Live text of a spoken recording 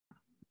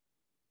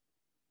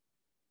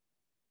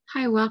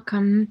Hi,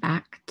 welcome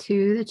back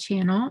to the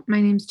channel. My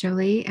name's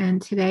Jolie,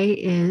 and today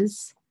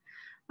is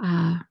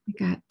we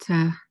got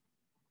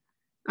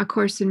A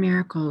Course in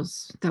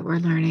Miracles that we're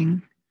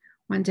learning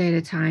one day at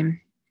a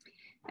time.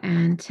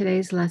 And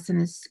today's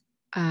lesson is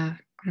on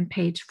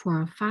page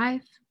 405.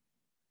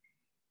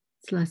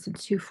 It's lesson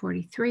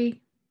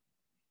 243.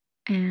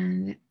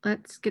 And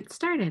let's get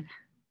started.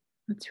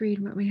 Let's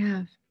read what we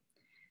have.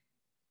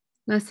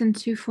 Lesson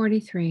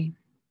 243.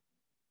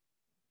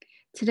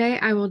 Today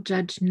I will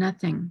judge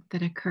nothing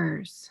that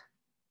occurs.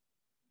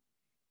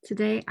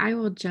 Today I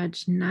will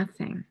judge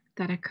nothing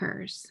that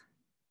occurs.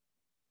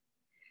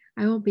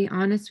 I will be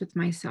honest with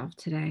myself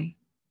today.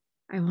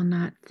 I will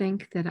not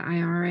think that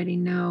I already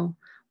know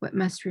what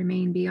must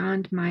remain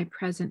beyond my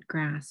present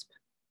grasp.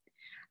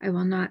 I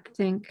will not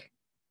think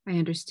I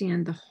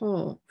understand the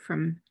whole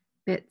from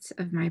bits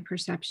of my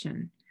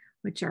perception,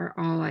 which are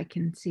all I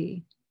can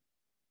see.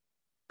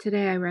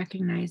 Today I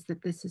recognize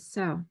that this is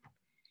so,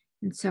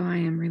 and so I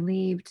am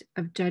relieved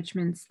of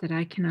judgments that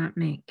I cannot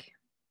make.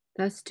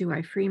 Thus do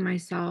I free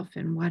myself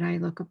and what I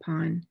look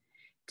upon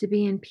to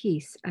be in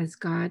peace as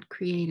God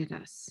created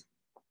us.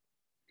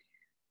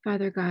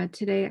 Father God,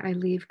 today I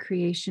leave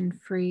creation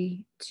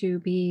free to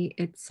be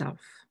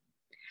itself.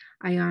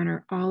 I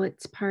honor all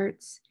its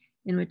parts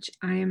in which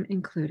I am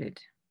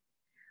included.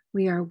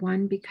 We are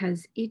one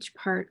because each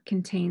part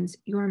contains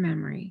your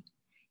memory,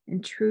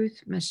 and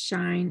truth must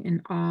shine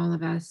in all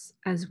of us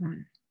as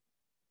one.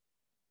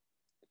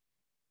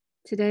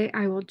 Today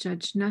I will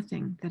judge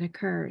nothing that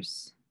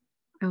occurs.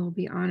 I will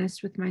be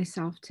honest with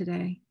myself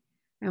today.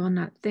 I will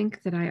not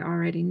think that I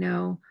already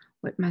know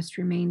what must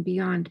remain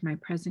beyond my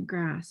present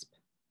grasp.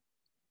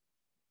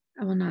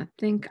 I will not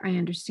think I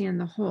understand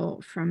the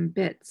whole from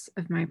bits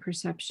of my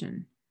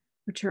perception,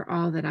 which are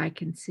all that I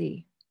can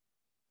see.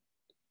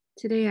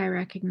 Today I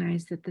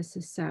recognize that this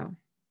is so,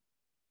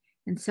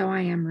 and so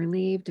I am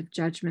relieved of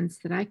judgments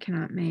that I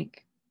cannot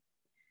make.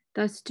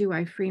 Thus do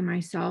I free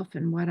myself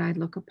and what I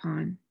look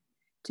upon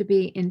to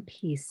be in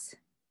peace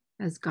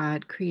as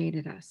God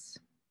created us.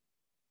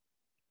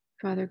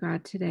 Father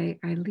God, today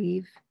I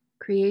leave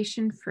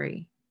creation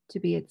free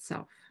to be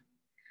itself.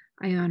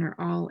 I honor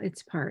all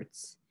its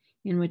parts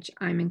in which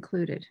I'm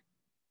included.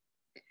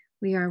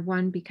 We are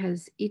one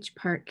because each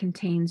part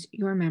contains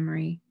your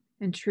memory,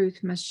 and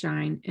truth must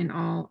shine in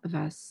all of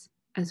us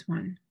as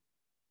one.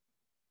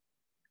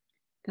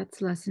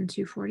 That's lesson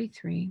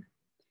 243.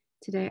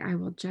 Today I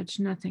will judge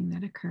nothing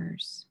that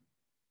occurs.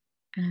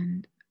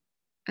 And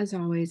as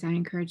always, I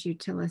encourage you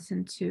to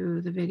listen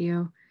to the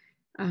video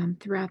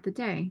throughout the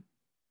day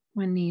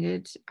when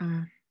needed,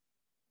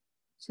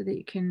 so that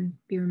you can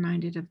be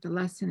reminded of the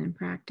lesson and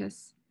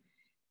practice.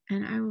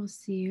 And I will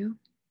see you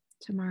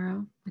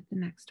tomorrow with the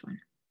next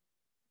one.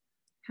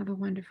 Have a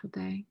wonderful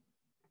day.